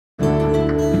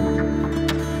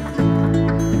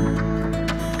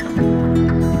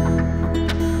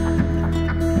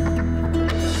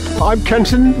I'm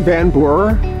Kenton Van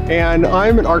Boer, and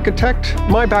I'm an architect.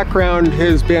 My background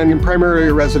has been in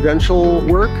primarily residential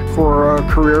work for a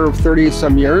career of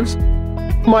 30-some years.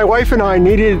 My wife and I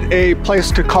needed a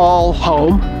place to call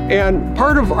home, and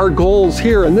part of our goals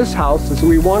here in this house is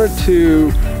we wanted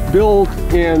to build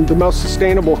in the most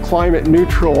sustainable,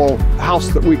 climate-neutral house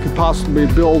that we could possibly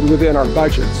build within our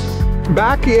budgets.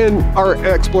 Back in our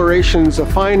explorations of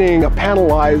finding a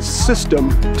panelized system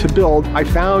to build, I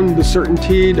found the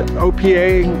CertainTeed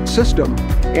OPA system,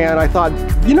 and I thought,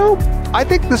 you know, I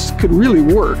think this could really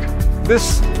work.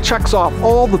 This checks off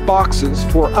all the boxes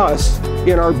for us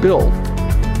in our build.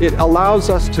 It allows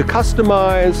us to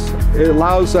customize, it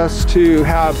allows us to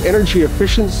have energy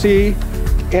efficiency,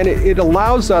 and it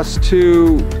allows us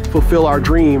to fulfill our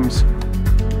dreams.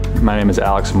 My name is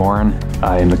Alex Morin.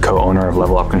 I am the co-owner of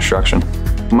Level Up Construction.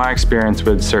 My experience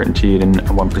with CertainTeed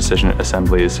and ONE Precision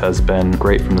Assemblies has been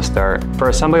great from the start. For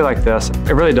assembly like this,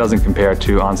 it really doesn't compare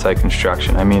to on-site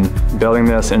construction. I mean, building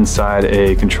this inside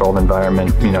a controlled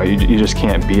environment, you just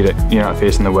can't beat it. You're not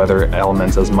facing the weather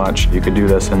elements as much. You could do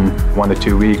this in 1 to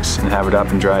 2 weeks and have it up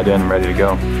and dried in, ready to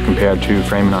go, compared to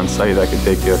framing on site that could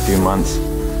take you a few months.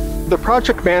 The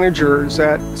project managers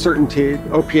at CertainTeed,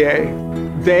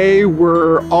 OPA, they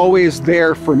were always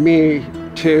there for me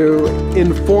to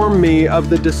inform me of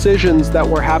the decisions that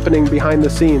were happening behind the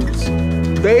scenes.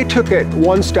 They took it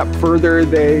one step further.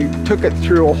 They took it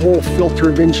through a whole filter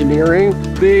of engineering.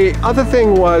 The other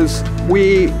thing was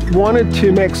we wanted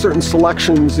to make certain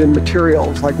selections in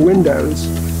materials like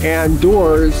windows and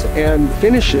doors and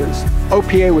finishes.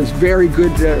 OPA was very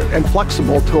good and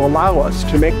flexible to allow us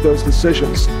to make those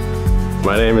decisions.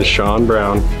 My name is Sean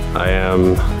Brown. I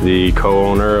am the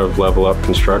co-owner of Level Up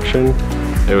Construction.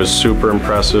 It was super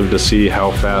impressive to see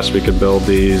how fast we could build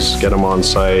these, get them on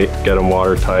site, get them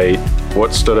watertight.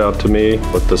 What stood out to me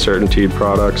with the CertainTeed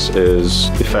products is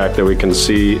the fact that we can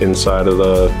see inside of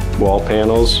the wall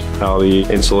panels how the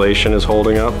insulation is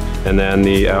holding up. And then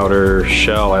the outer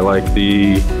shell, I like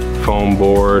the foam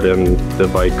board and the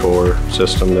Vicor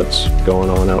system that's going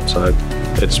on outside.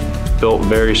 It's built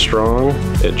very strong.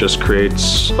 It just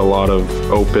creates a lot of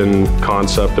open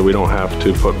concept that we don't have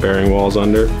to put bearing walls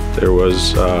under. There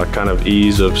was kind of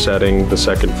ease of setting the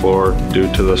second floor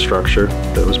due to the structure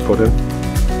that was put in.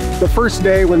 The first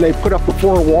day when they put up the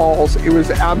 4 walls, it was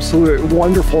an absolute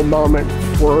wonderful moment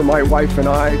for my wife and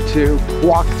I to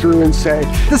walk through and say,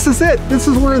 this is it. This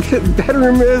is where the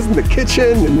bedroom is, and the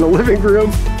kitchen, and the living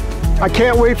room. I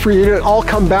can't wait for you to all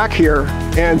come back here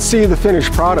and see the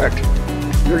finished product.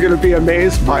 You're going to be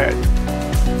amazed by it.